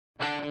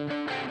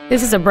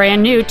This is a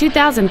brand new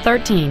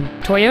 2013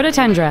 Toyota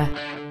Tundra.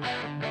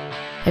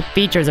 It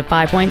features a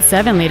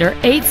 5.7-liter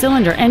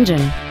 8-cylinder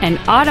engine, an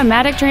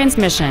automatic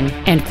transmission,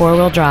 and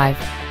 4-wheel drive.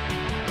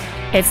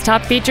 Its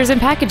top features and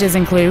packages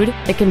include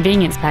the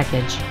convenience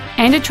package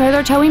and a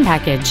trailer towing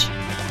package.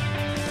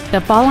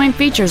 The following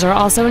features are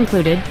also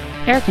included: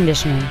 air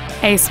conditioning,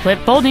 a split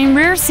folding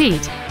rear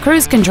seat,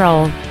 cruise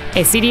control,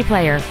 a CD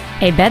player,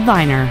 a bed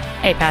liner,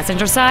 a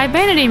passenger side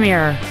vanity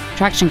mirror,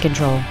 traction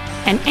control,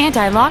 an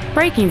anti-lock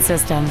braking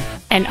system,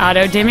 an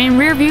auto-dimming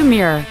rearview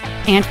mirror,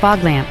 and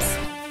fog lamps.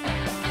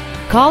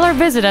 Call or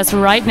visit us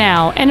right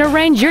now and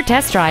arrange your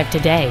test drive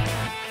today.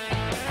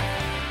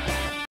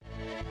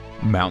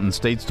 Mountain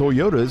States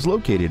Toyota is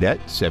located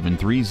at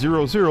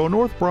 7300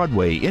 North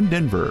Broadway in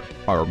Denver.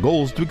 Our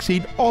goal is to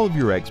exceed all of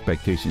your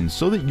expectations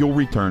so that you'll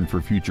return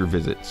for future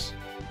visits.